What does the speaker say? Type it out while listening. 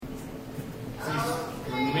Please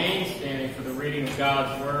remain standing for the reading of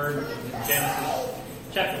God's Word in Genesis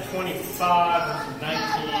chapter 25, verses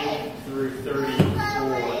 19 through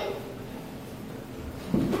 34.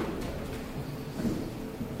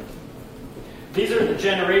 These are the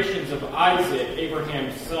generations of Isaac,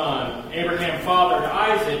 Abraham's son. Abraham fathered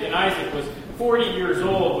Isaac, and Isaac was 40 years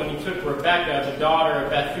old when he took Rebekah, the daughter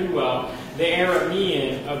of Bethuel, the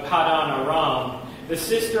Aramean of Paddan Aram, the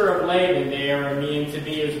sister of Laban the Aramean, to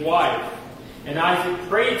be his wife. And Isaac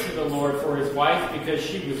prayed to the Lord for his wife because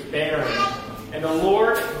she was barren. And the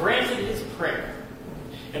Lord granted his prayer.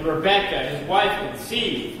 And Rebekah, his wife,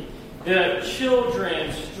 conceived. The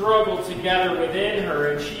children struggled together within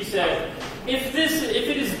her, and she said, If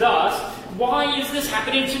it is thus, why is this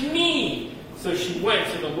happening to me? So she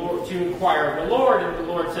went to the Lord to inquire of the Lord, and the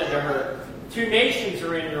Lord said to her, 2 nations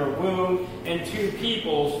are in your womb, and 2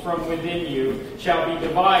 peoples from within you shall be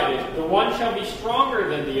divided. The one shall be stronger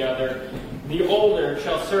than the other. The older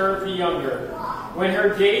shall serve the younger. When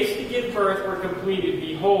her days to give birth were completed,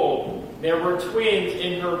 behold, there were twins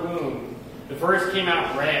in her womb. The first came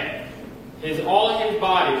out red, all his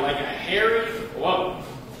body like a hairy whoa.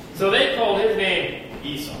 So they called his name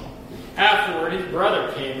Esau. Afterward, his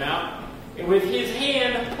brother came out, with his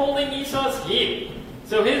hand holding Esau's heel.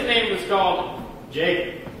 So his name was called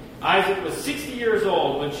Jacob. Isaac was 60 years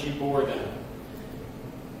old when she bore them.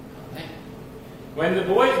 When the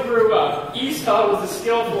boys grew up, Esau was a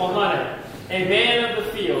skillful hunter, a man of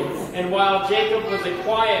the field, and while Jacob was a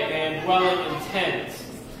quiet man dwelling in tents.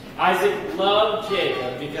 Isaac loved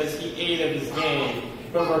Jacob because he ate of his game,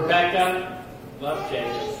 but Rebekah loved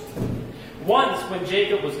Jacob. Once, when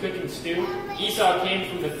Jacob was cooking stew, Esau came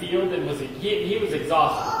from the field and he was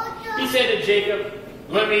exhausted. He said to Jacob,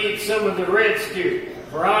 Let me eat some of the red stew,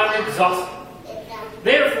 for I'm exhausted.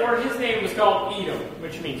 Therefore, his name was called Edom,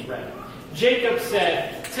 which means red. Jacob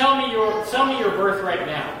said, Tell me your birthright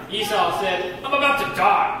now. Esau said, I'm about to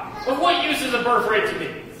die. Of what use is a birthright to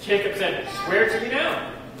me? Jacob said, Swear to me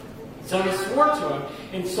now. So he swore to him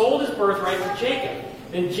and sold his birthright to Jacob.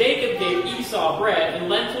 Then Jacob gave Esau bread and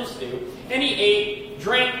lentil stew, and he ate,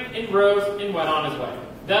 drank, and rose, and went on his way.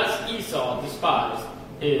 Thus Esau despised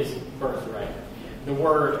his birthright. The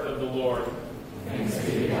word of the Lord. Thanks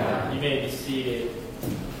be to God. You may be seated.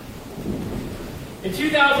 In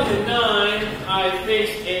 2009, I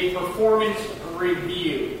faced a performance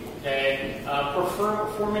review. Okay,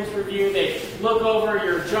 performance review. They look over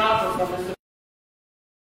your job performance.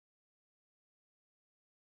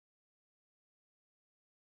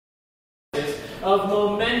 Of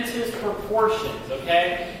momentous proportions,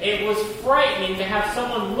 okay? It was frightening to have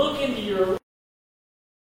someone look into your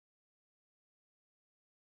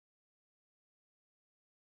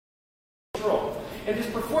control. And this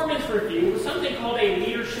performance review was something called a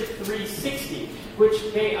Leadership 360,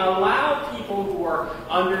 which they allow people who are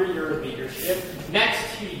under your leadership,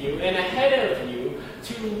 next to you, and ahead of you,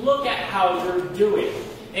 to look at how you're doing.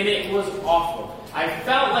 And it was awful. I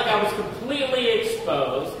felt like I was completely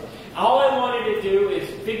exposed. All I wanted to do is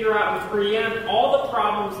figure out and preempt all the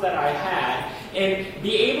problems that I had and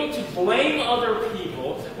be able to blame other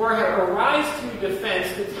people or arise to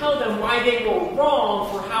defense to tell them why they were wrong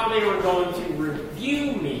for how they were going to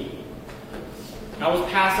review me. I was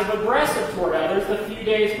passive-aggressive toward others a few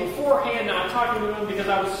days beforehand, not talking to them because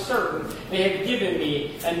I was certain they had given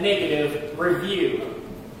me a negative review.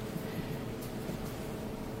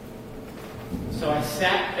 So I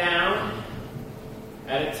sat down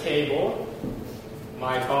at a table.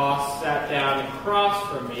 My boss sat down across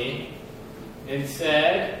from me and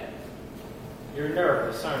said, You're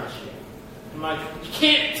nervous, aren't you? I'm like, You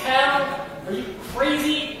can't tell? Are you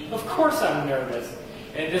crazy? Of course I'm nervous.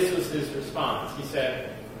 And this was his response. He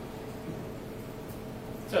said,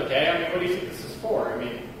 It's okay. I mean, what do you think this is for? I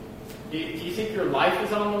mean, do you think your life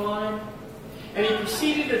is on the line? And he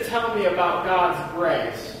proceeded to tell me about God's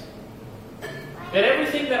grace. That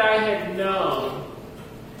everything that I had known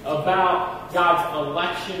about God's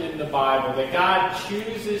election in the Bible, that God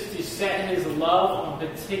chooses to set his love on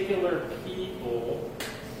particular people,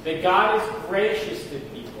 that God is gracious to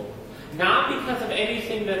people, not because of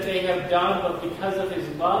anything that they have done, but because of his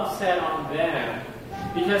love set on them,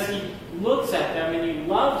 because he looks at them and he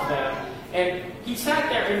loves them. And he sat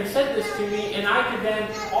there and he said this to me, and I could then,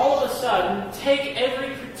 all of a sudden, take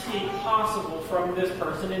every critique possible from this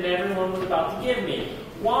person and everyone was about to give me.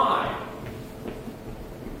 Why?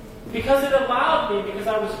 Because it allowed me, because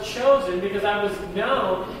I was chosen, because I was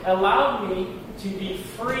known, allowed me to be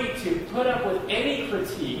free to put up with any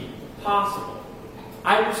critique possible.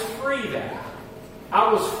 I was free then.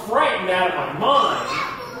 I was frightened out of my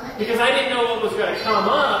mind because I didn't know what was going to come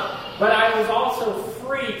up, but I was also free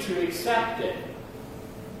free to accept it.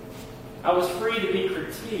 I was free to be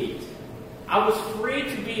critiqued. I was free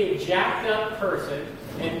to be a jacked up person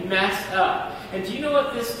and messed up. And do you know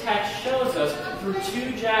what this text shows us through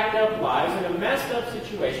two jacked up lives and a messed up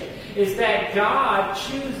situation? Is that God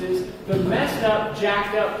chooses the messed up,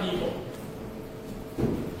 jacked up people.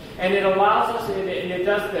 And it allows us, and it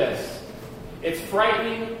does this. It's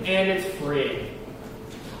frightening and it's freeing.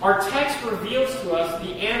 Our text reveals to us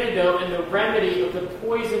the antidote and the remedy of the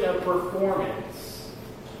poison of performance.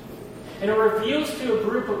 And it reveals to a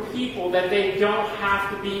group of people that they don't have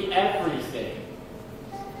to be everything.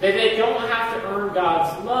 That they don't have to earn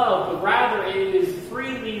God's love, but rather it is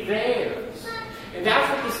freely theirs. And that's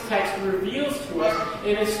what this text reveals to us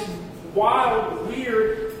in this wild,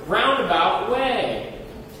 weird, roundabout way.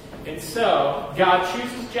 And so, God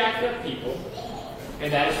chooses jacked up people,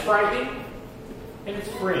 and that is frightening, and it's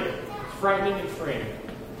freeing. It's frightening and freeing.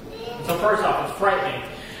 So first off, it's frightening.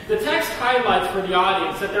 The text highlights for the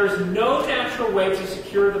audience that there is no natural way to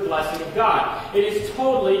secure the blessing of God. It is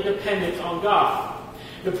totally dependent on God.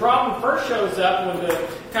 The problem first shows up with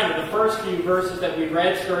the first few verses that we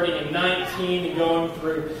read, starting in 19 and going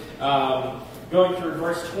through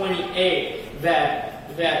verse 28, that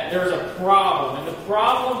there's a problem. And the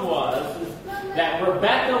problem was that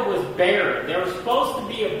Rebekah was barren. There was supposed to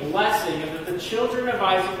be a blessing, and that the children of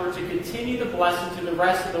Isaac were to continue the blessing to the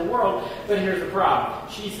rest of the world. But here's the problem.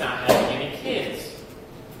 She's not having any kids.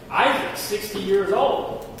 Isaac's 60 years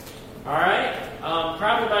old. Alright?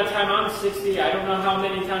 Probably by the time I'm 60, I don't know how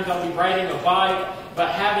many times I'll be riding a bike,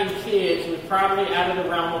 but having kids was probably out of the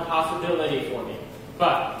realm of possibility for me.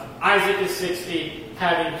 But Isaac is 60,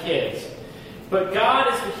 having kids. But God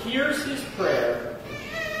hears his prayer,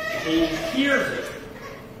 he hears it,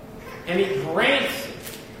 and he grants it.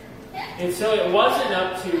 And so it wasn't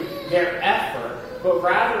up to their effort, but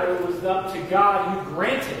rather it was up to God who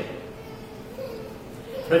granted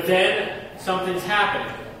it. But then something's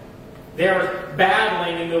happened. They're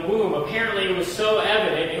battling in the womb. Apparently it was so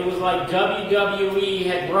evident, it was like WWE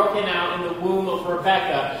had broken out in the womb of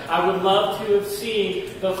Rebekah. I would love to have seen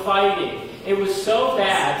the fighting. It was so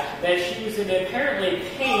bad that she was in apparently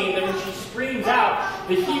pain that when she screams out,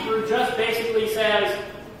 the Hebrew just basically says,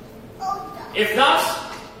 "If thus,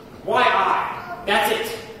 why I?" That's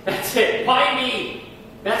it. That's it. Why me?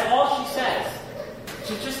 That's all she says.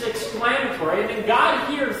 She's just exclamatory. And then God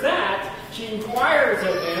hears that. She inquires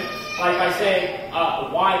of him, like by saying,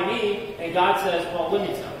 "Why me?" And God says, "Well, let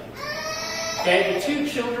me tell you. Okay, the two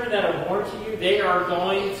children that are born to you, they are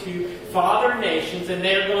going to father nations, and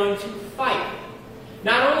they're going to fight.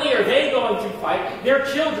 Not only are they going to fight, their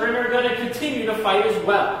children are going to continue to fight as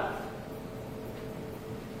well."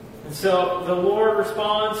 And so the Lord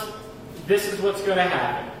responds, this is what's going to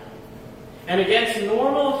happen. And against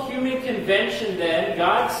normal human convention then,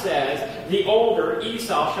 God says, the older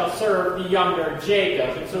Esau shall serve the younger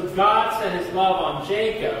Jacob. And so God set his love on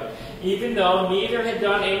Jacob, even though neither had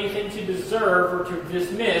done anything to deserve or to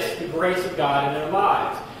dismiss the grace of God in their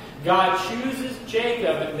lives. God chooses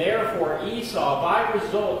Jacob, and therefore Esau, by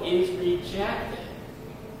result, is rejected.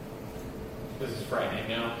 This is frightening.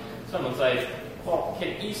 Now, someone's like, well,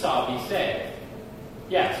 can Esau be saved?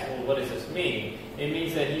 Yes. Well, what does this mean? It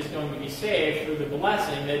means that he's going to be saved through the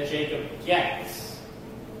blessing that Jacob gets.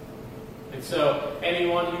 And so,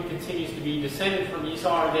 anyone who continues to be descended from Esau,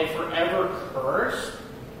 are they forever cursed?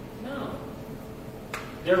 No.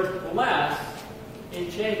 They're blessed in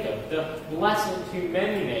Jacob, the blessing to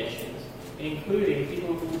many nations, including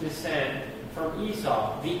people who descend from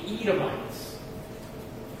Esau, the Edomites.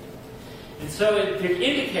 And so it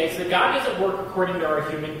indicates that God doesn't work according to our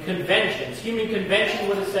human conventions. Human convention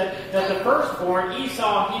would have said that the firstborn,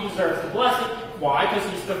 Esau, he deserves the blessing. Why? Because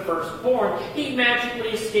he's the firstborn. He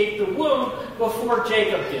magically escaped the womb before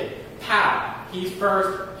Jacob did. Pow! He's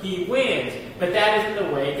first, he wins. But that isn't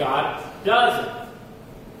the way God does it.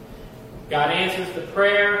 God answers the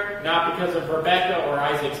prayer not because of Rebekah or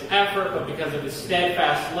Isaac's effort, but because of his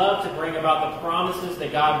steadfast love to bring about the promises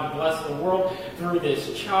that God would bless the world through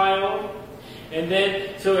this child. And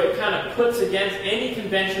then, so it kind of puts against any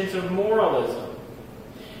conventions of moralism.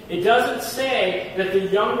 It doesn't say that the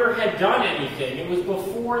younger had done anything. It was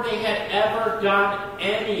before they had ever done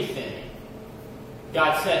anything.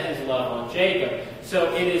 God set his love on Jacob.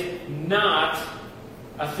 So it is not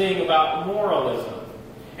a thing about moralism.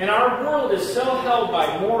 And our world is so held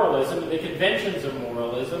by moralism, the conventions of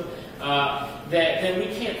moralism, that we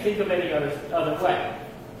can't think of any other way.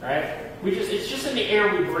 Right? It's just in the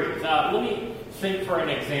air we breathe. Let me think for an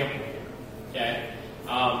example here. Okay?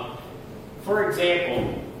 For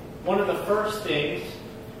example, one of the first things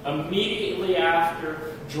immediately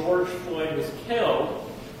after George Floyd was killed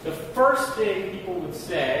the first thing people would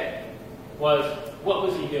say was, what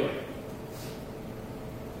was he doing?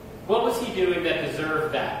 What was he doing that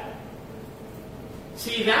deserved that?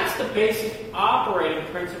 See, that's the basic operating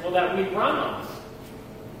principle that we run on.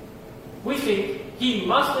 We think he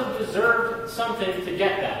must have deserved something to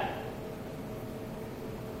get that.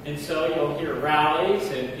 And so you'll hear rallies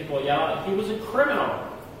and people yell, he was a criminal.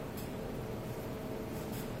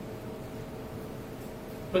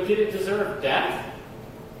 But did it deserve death?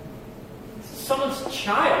 Someone's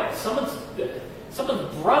child, someone's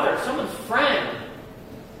brother, someone's friend.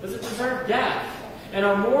 Does it deserve death? And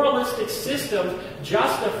our moralistic systems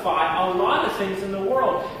justify a lot of things in the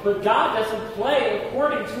world. But God doesn't play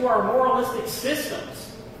according to our moralistic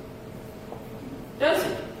systems. Does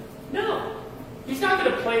he? No. He's not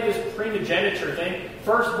going to play this primogeniture thing.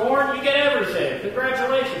 Firstborn, you get everything.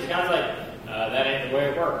 Congratulations. God's like, that ain't the way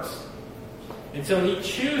it works. And so he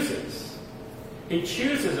chooses. He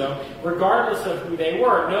chooses them regardless of who they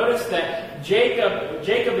were. Notice that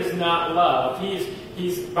Jacob is not loved. He's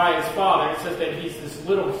by his father. It says that he's this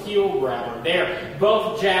little heel grabber. They're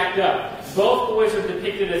both jacked up. Both boys are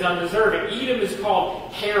depicted as undeserving. Edom is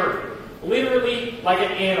called hairy, literally like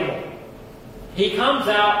an animal. He comes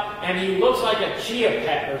out and he looks like a chia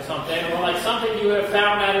pet or something, or like something you have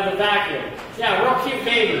found out of the vacuum. Yeah, real cute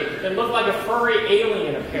baby that looked like a furry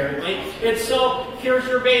alien apparently. And so, here's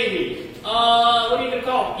your baby. What are you going to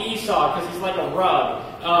call him? Esau, because he's like a rug.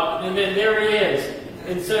 And then there he is.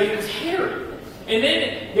 And so he was hairy. And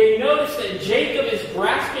then they notice that Jacob is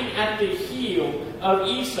grasping at the heel of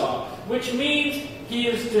Esau, which means he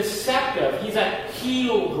is deceptive. He's a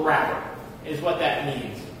heel grabber, is what that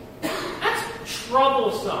means. That's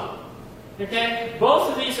troublesome. Okay? Both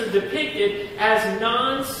of these are depicted as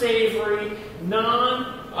non-savory,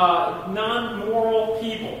 non-moral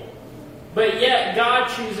people. But yet, God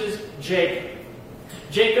chooses Jacob.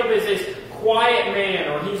 Jacob is this quiet man,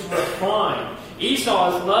 or he's refined.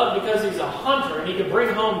 Esau is loved because he's a hunter and he can bring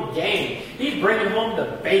home game. He's bringing home the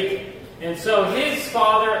bacon. And so his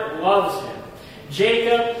father loves him.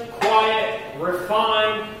 Jacob, quiet,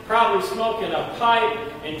 refined, probably smoking a pipe,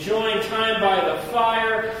 enjoying time by the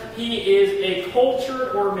fire. He is a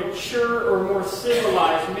cultured or mature or more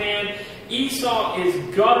civilized man. Esau is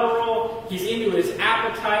guttural. He's into his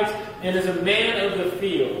appetites and is a man of the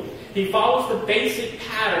field. He follows the basic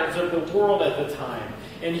patterns of the world at the time.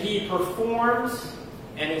 And he performs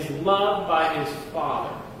and is loved by his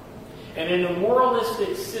father. And in a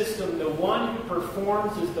moralistic system, the one who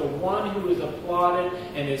performs is the one who is applauded,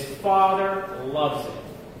 and his father loves it.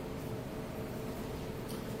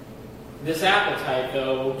 This appetite,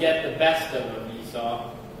 though, will get the best of him,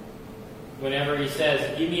 Esau, whenever he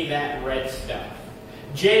says, give me that red stuff.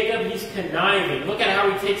 Jacob, he's conniving. Look at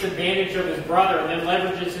how he takes advantage of his brother and then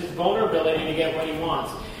leverages his vulnerability to get what he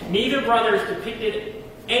wants. Neither brother is depicted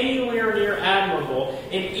anywhere near admirable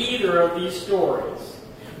in either of these stories.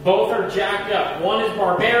 Both are jacked up. One is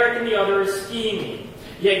barbaric and the other is scheming.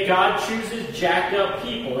 Yet God chooses jacked up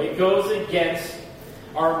people. It goes against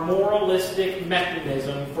our moralistic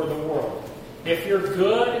mechanism for the world. If you're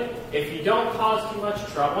good, if you don't cause too much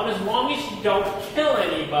trouble, and as long as you don't kill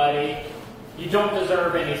anybody, you don't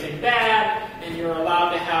deserve anything bad, and you're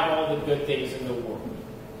allowed to have all the good things in the world.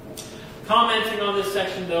 Commenting on this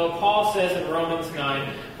section, though, Paul says in Romans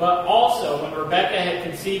 9, but also when Rebekah had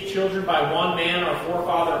conceived children by one man, our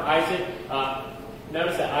forefather Isaac,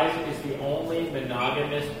 notice that Isaac is the only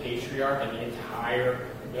monogamous patriarch in the entire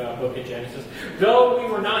book of Genesis. Though they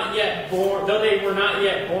were not yet born,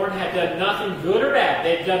 had done nothing good or bad.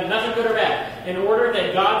 They've done nothing good or bad, in order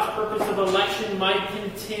that God's purpose of election might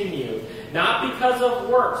continue, not because of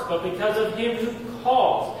works, but because of him who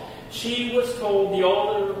calls. She was told, the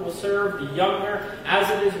older will serve the younger, as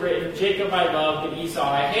it is written, Jacob I loved and Esau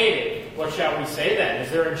I hated. What shall we say then? Is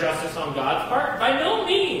there injustice on God's part? By no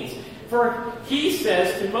means. For he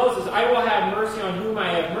says to Moses, I will have mercy on whom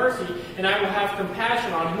I have mercy, and I will have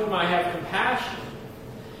compassion on whom I have compassion.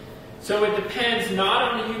 So it depends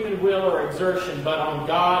not on the human will or exertion, but on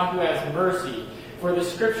God who has mercy. For the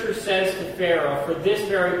Scripture says to Pharaoh, for this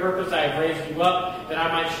very purpose I have raised you up, that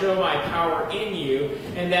I might show my power in you,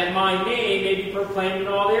 and that my name may be proclaimed in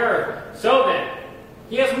all the earth. So then,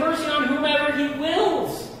 he has mercy on whomever he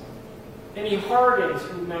wills, and he hardens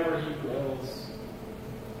whomever he wills.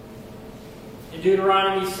 In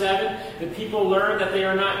Deuteronomy 7, the people learn that they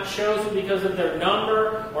are not chosen because of their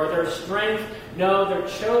number or their strength. No, they're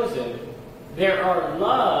chosen. They are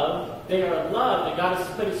loved, and God has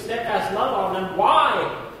put his steadfast love on them.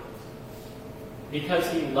 Why? Because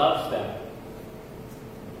he loves them.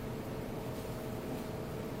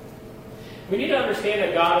 We need to understand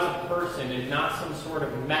that God is a person and not some sort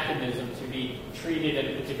of mechanism to be treated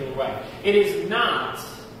in a particular way. It is not,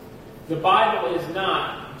 the Bible is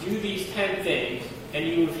not, do these 10 things and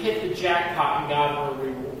you've hit the jackpot and God will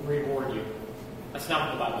reward you. That's not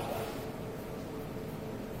what the Bible's about.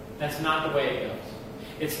 That's not the way it goes.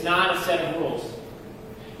 It's not a set of rules.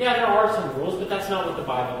 Yeah, there are some rules, but that's not what the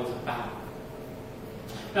Bible is about.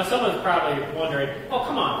 Now, someone's probably wondering, oh,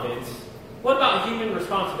 come on, Vince. What about human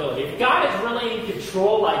responsibility? If God is really in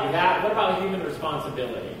control like that, what about human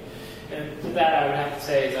responsibility? And to that I would have to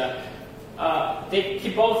say is that they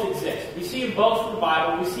can both exist. We see them both in the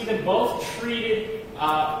Bible. We see them both treated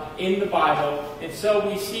in the Bible. And so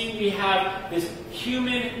we have this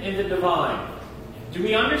human and the divine. Do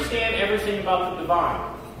we understand everything about the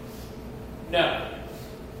divine? No.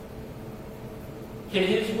 Can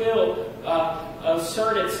His will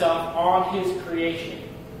assert itself on His creation?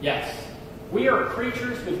 Yes. We are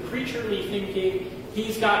creatures with creaturely thinking.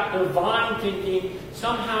 He's got divine thinking.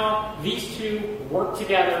 Somehow these two work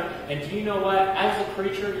together. And do you know what? As a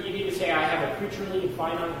creature, you need to say, I have a creaturely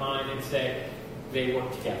finite mind, and say, they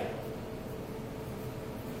work together.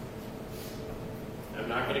 I'm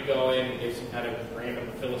not going to go in and give some kind of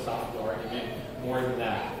random philosophical argument more than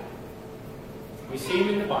that. We see Him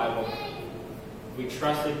in the Bible. We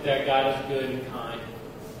trusted that God is good and kind.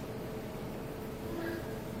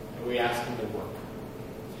 And we ask Him to work.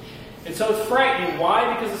 And so it's frightening.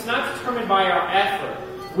 Why? Because it's not determined by our effort.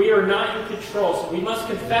 We are not in control. So we must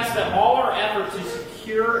confess that all our efforts to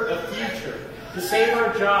secure a future, to save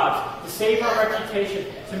our jobs, to save our reputation,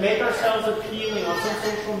 to make ourselves appealing on some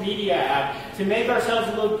social media app, to make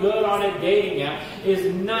ourselves look good on a dating app,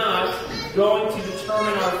 is not going to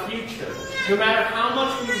determine our future. No matter how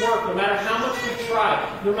much we work, no matter how much we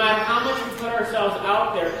try, no matter how much we put ourselves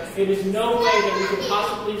out there, it is no way that we can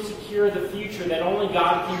possibly secure the future that only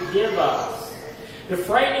God can give us. The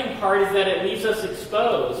frightening part is that it leaves us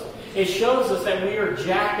exposed. It shows us that we are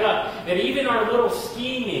jacked up. And even our little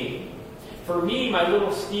scheming, for me, my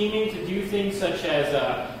little scheming to do things such as,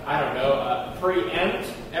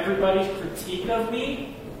 preempt everybody's critique of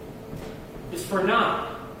me, is for naught.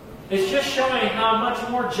 It's just showing how much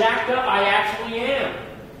more jacked up I actually am.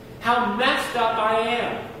 How messed up I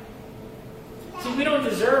am. See, we don't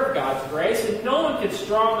deserve God's grace, and no one can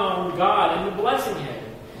strong-arm God into blessing Him.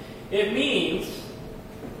 It means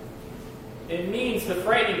the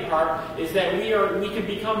frightening part is that we can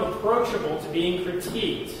become approachable to being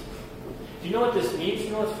critiqued. Do you know what this means? Do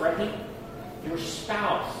you know what's threatening? Your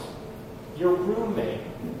spouse, your roommate,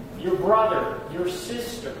 your brother, your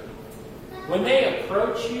sister. When they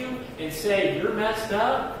approach you and say, you're messed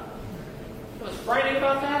up, you know what's frightening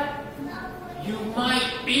about that? You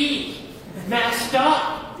might be messed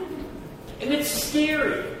up. And it's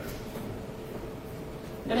scary.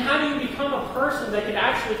 And how do you become a person that can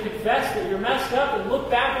actually confess that you're messed up and look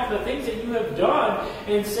back on the things that you have done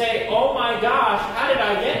and say, oh my gosh, how did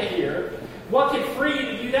I get here? What can free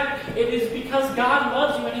you to do that? It is because God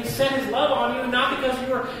loves you and He set His love on you, and not because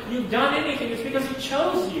you've done anything. It's because He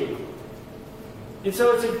chose you. And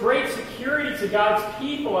so it's a great security to God's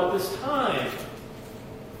people at this time.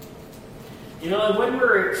 You know, and when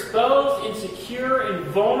we're exposed, insecure, and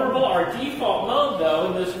vulnerable, our default mode,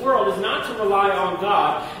 though, in this world is not to rely on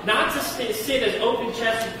God, not to sit as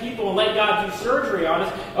open-chested people and let God do surgery on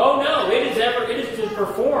us. Oh no, it is to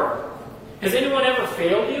perform. Has anyone ever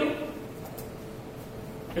failed you?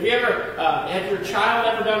 Have your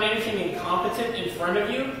child ever done anything incompetent in front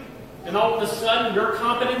of you? And all of a sudden, your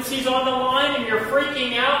competency's on the line and you're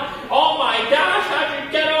freaking out. Oh my gosh, how'd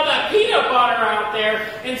you get all that peanut butter out there?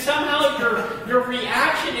 And somehow your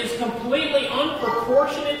reaction is completely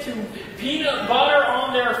unproportionate to peanut butter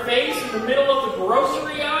on their face in the middle of the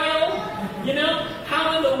grocery aisle. You know,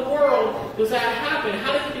 how in the world does that happen?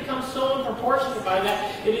 How does it become so unproportionate by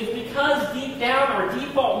that? It is because deep down, our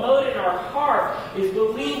default mode in our heart is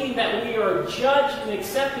believing that we are judged and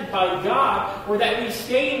accepted by God, or that we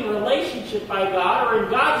stay in relationship by God, or in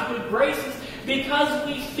God's good graces, because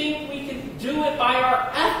we think we can do it by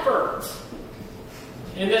our efforts.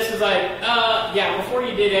 And this is like, before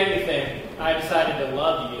you did anything, I decided to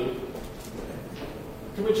love you.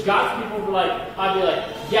 To which God's people would be like, I'd be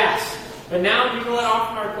like, yes. But now, you know what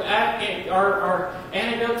often our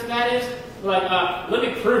antidote to that is? Like, let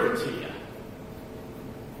me prove it to you.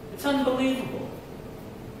 It's unbelievable.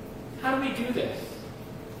 How do we do this?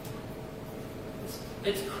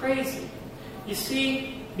 It's crazy. You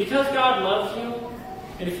see, because God loves you,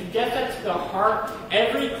 and if you get that to the heart,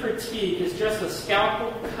 every critique is just a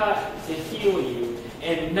scalpel cut to heal you,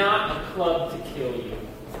 and not a club to kill you.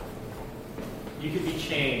 You can be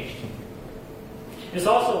changed. This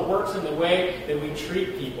also works in the way that we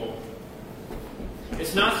treat people.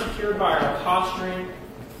 It's not secured by our posturing.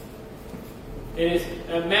 It is,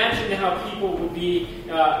 imagine how people would be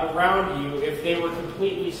around you if they were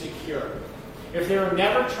completely secure. If they were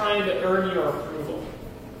never trying to earn your approval.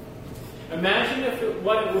 Imagine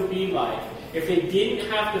what it would be like if they didn't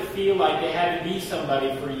have to feel like they had to be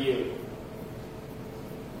somebody for you.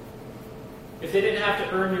 If they didn't have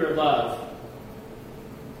to earn your love.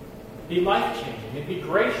 It'd be life-changing. It'd be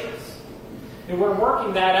gracious. And we're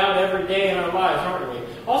working that out every day in our lives, aren't we?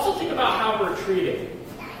 Also think about how we're treated.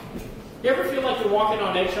 You ever feel like you're walking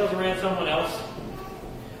on eggshells around someone else?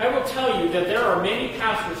 I will tell you that there are many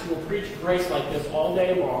pastors who will preach grace like this all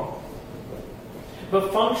day long.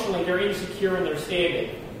 But functionally, they're insecure in their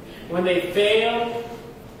standing. When they fail,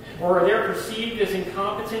 or they're perceived as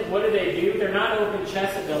incompetent, what do? They're not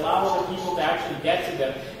open-chested to allow other people to actually get to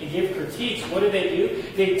them and give critiques. What do?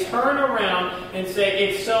 They turn around and say,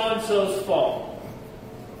 it's so-and-so's fault.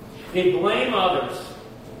 They blame others.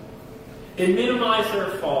 They minimize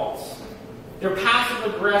their faults. They're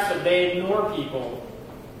passive-aggressive. They ignore people.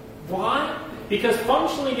 Why? Because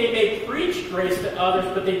functionally they may preach grace to others,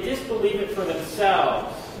 but they disbelieve it for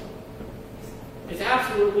themselves. It's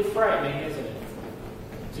absolutely frightening, isn't it?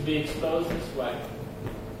 To be exposed this way.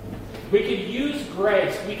 We could use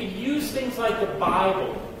grace. We could use things like the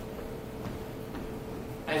Bible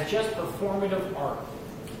as just performative art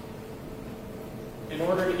in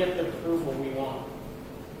order to get the approval we want.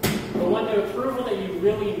 But when the approval that you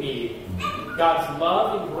really need, God's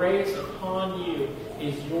love and grace upon you,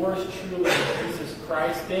 is yours truly in Jesus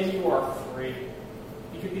Christ, then you are free.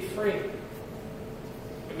 You could be free.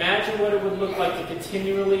 Imagine what it would look like to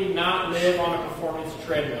continually not live on a performance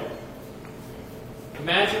treadmill.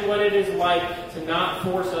 Imagine what it is like to not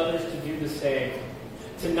force others to do the same.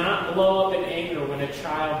 To not blow up in anger when a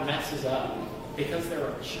child messes up because they're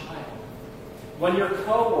a child. When your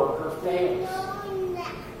coworker fails.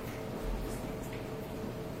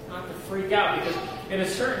 Not to freak out, because in a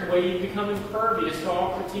certain way you become impervious to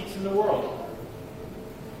all critiques in the world.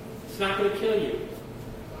 It's not going to kill you.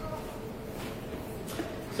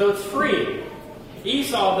 So it's free.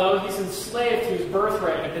 Esau, though, he's enslaved to his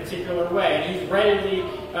birthright in a particular way, and he's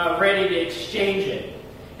ready to exchange it.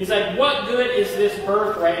 He's like, what good is this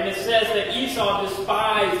birthright? And it says that Esau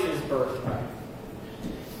despised his birthright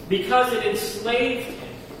because it enslaved him.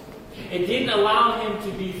 It didn't allow him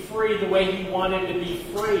to be free the way he wanted to be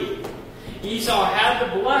free. Esau had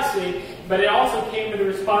the blessing, but it also came with the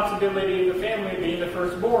responsibility of the family being the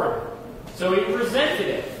firstborn. So he resented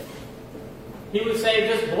it. He would say,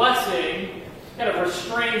 this blessing kind of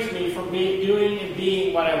restrains me from me doing and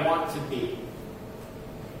being what I want to be.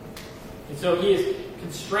 And so he is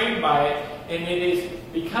constrained by it, and it is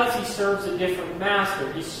because he serves a different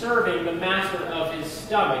master. He's serving the master of his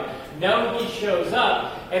stomach. No, he shows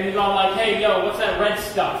up, and he's all like, hey, yo, what's that red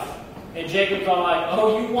stuff? And Jacob's all like,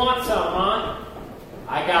 oh, you want some, huh?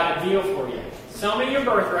 I got a deal for you. Sell me your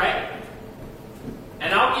birthright,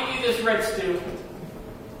 and I'll give you this red stew.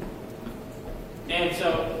 And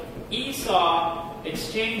so Esau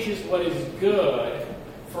exchanges what is good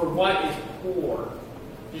for what is poor.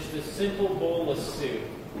 Just a simple bowl of soup.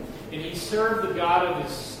 And he served the God of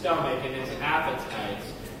his stomach and his appetites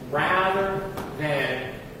rather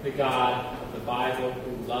than the God of the Bible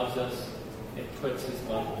who loves us and puts his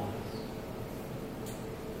love on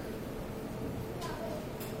us.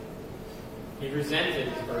 He resented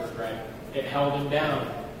his birthright. It held him down.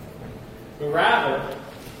 But rather,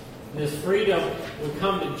 this freedom would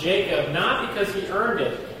come to Jacob not because he earned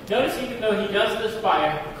it. Notice even though he does this by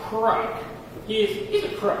a crook, he's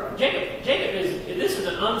a crook. Jacob this is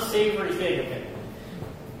an unsavory thing of him.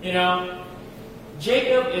 You know,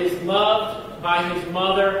 Jacob is loved by his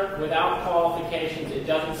mother without qualifications. It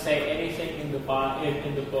doesn't say anything in the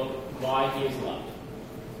book why he is loved.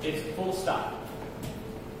 It's full stop.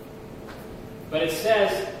 But it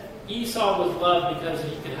says Esau was loved because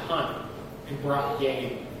he could hunt and brought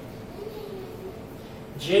game.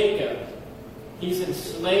 Jacob, he's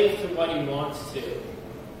enslaved to what he wants to.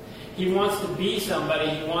 He wants to be somebody,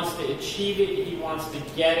 he wants to achieve it, he wants to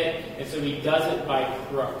get it, and so he does it by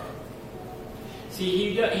crook.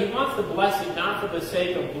 See, he wants the blessing not for the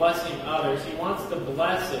sake of blessing others. He wants the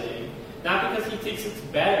blessing not because he thinks it's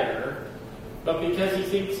better, but because he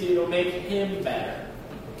thinks it'll make him better.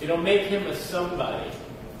 It'll make him a somebody.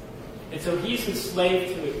 And so he's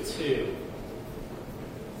enslaved to it too.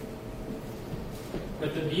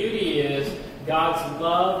 But the beauty is, God's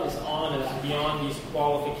love is on us beyond these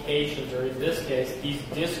qualifications, or in this case, these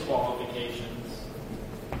disqualifications.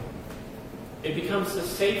 It becomes a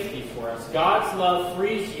safety for us. God's love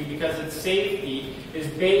frees you because its safety is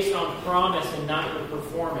based on promise and not your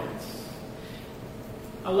performance.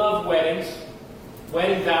 I love weddings.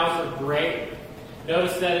 Wedding vows are great.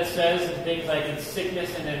 Notice that it says in things like in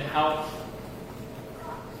sickness and in health,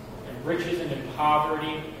 in riches and in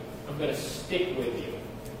poverty, I'm going to stick with you.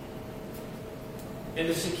 And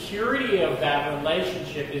the security of that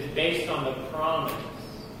relationship is based on the promise.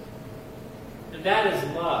 And that is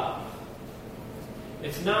love.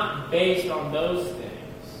 It's not based on those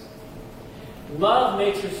things. Love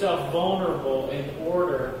makes yourself vulnerable in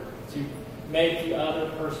order to make the other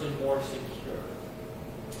person more secure.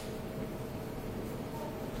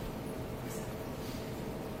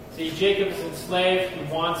 See, Jacob is enslaved. He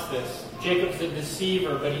wants this. Jacob's a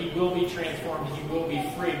deceiver, but he will be transformed. He will be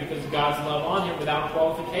free because of God's love on him without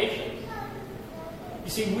qualifications. You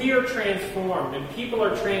see, we are transformed, and people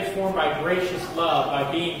are transformed by gracious love,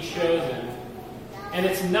 by being chosen. And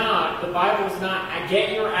it's not, the Bible is not,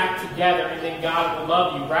 get your act together and then God will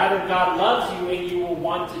love you. Rather, God loves you and you will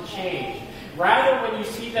want to change. Rather, when you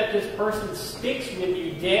see that this person sticks with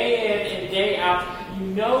you day in and day out, you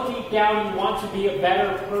know deep down you want to be a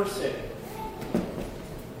better person.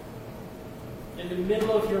 In the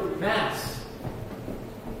middle of your mess.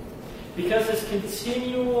 Because this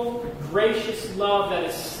continual, gracious love that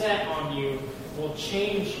is set on you will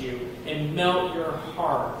change you and melt your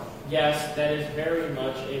heart. Yes, that is very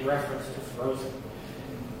much a reference to Frozen.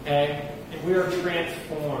 Okay? And we are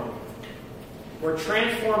transformed. We're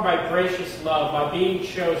transformed by gracious love, by being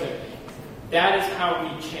chosen. That is how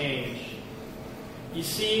we change. You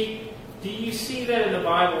see, do you see that in the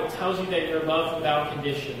Bible? It tells you that you're loved without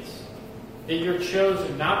conditions. That you're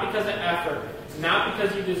chosen, not because of effort, not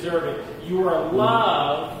because you deserve it. You are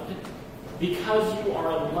loved because you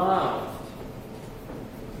are loved.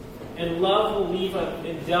 And love will leave an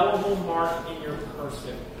indelible mark in your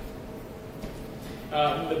person.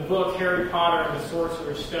 In the book Harry Potter and the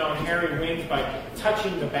Sorcerer's Stone, Harry wins by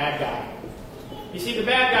touching the bad guy. You see, the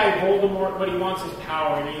bad guy, Voldemort, but he wants his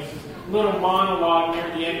power. And he uses a little monologue near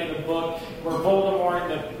the end of the book where Voldemort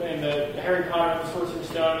in the Harry Potter and the Sorcerer's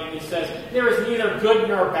Stone, and he says, there is neither good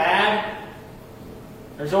nor bad.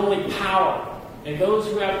 There's only power. And those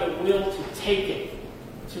who have the will to take it.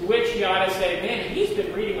 To which you ought to say, man, he's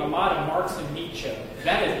been reading a lot of Marx and Nietzsche.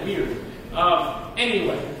 That is weird.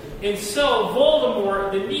 Anyway, and so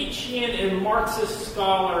Voldemort, the Nietzschean and Marxist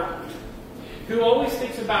scholar, who always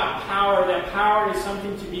thinks about power, that power is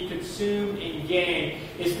something to be consumed and gained,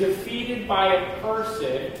 is defeated by a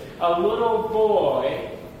person, a little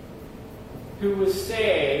boy, who was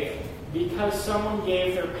saved because someone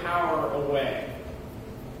gave their power away.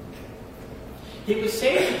 He was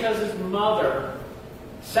saved because his mother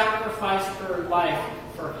sacrificed her life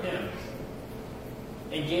for him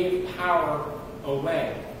and gave power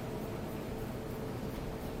away.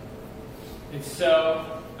 And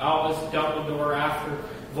so, Albus Dumbledore, after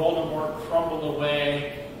Voldemort crumbled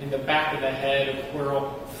away in the back of the head of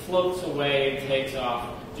Quirrell, floats away and takes off.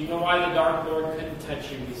 Do you know why the Dark Lord couldn't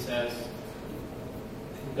touch you, he says?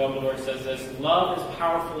 Dumbledore says this, love as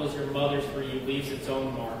powerful as your mother's for you leaves its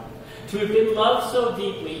own mark. To have been loved so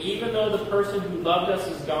deeply, even though the person who loved us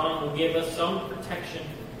is gone, will give us some protection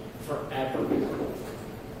forever.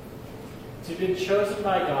 To have been chosen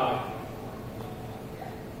by God,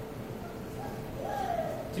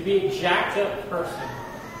 to be a jacked up person,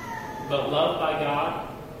 but loved by God,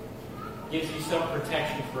 gives you some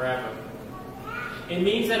protection forever. It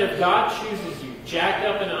means that if God chooses you, jacked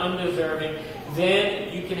up and undeserving,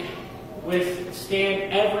 then you can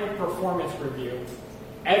withstand every performance review,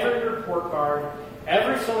 every report card,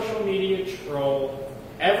 every social media troll,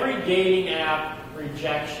 every dating app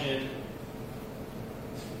rejection,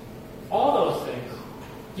 all those things.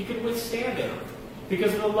 You can withstand it.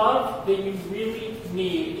 Because the love that you really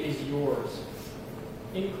need is yours.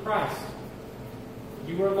 In Christ.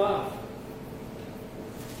 You are loved.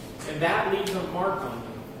 And that leaves a mark on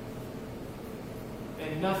you.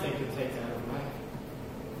 And nothing can take that away.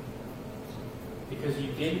 Because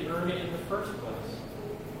you didn't earn it in the first place.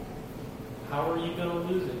 How are you going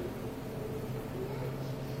to lose it?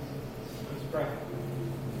 Let's pray.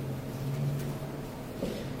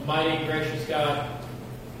 Almighty and gracious God,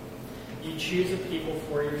 you choose a people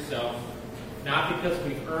for yourself, not because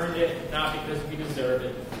we've earned it, not because we deserve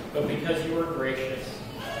it, but because you are gracious.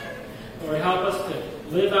 Lord, help us to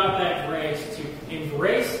live out that grace, to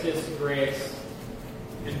embrace this grace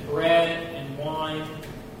in bread and wine.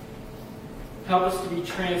 Help us to be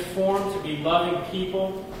transformed, to be loving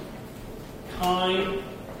people, kind,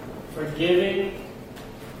 forgiving,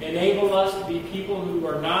 Enable us to be people who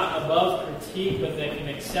are not above critique, but that can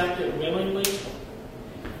accept it willingly.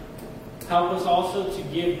 Help us also to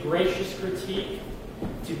give gracious critique,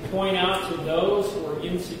 to point out to those who are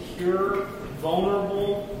insecure,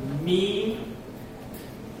 vulnerable, mean,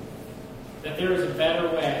 that there is a better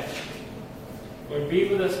way. Lord, be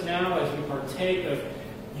with us now as we partake of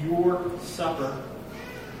your supper,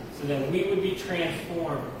 so that we would be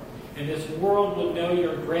transformed, and this world would know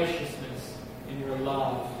your graciousness and your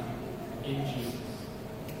love in Jesus.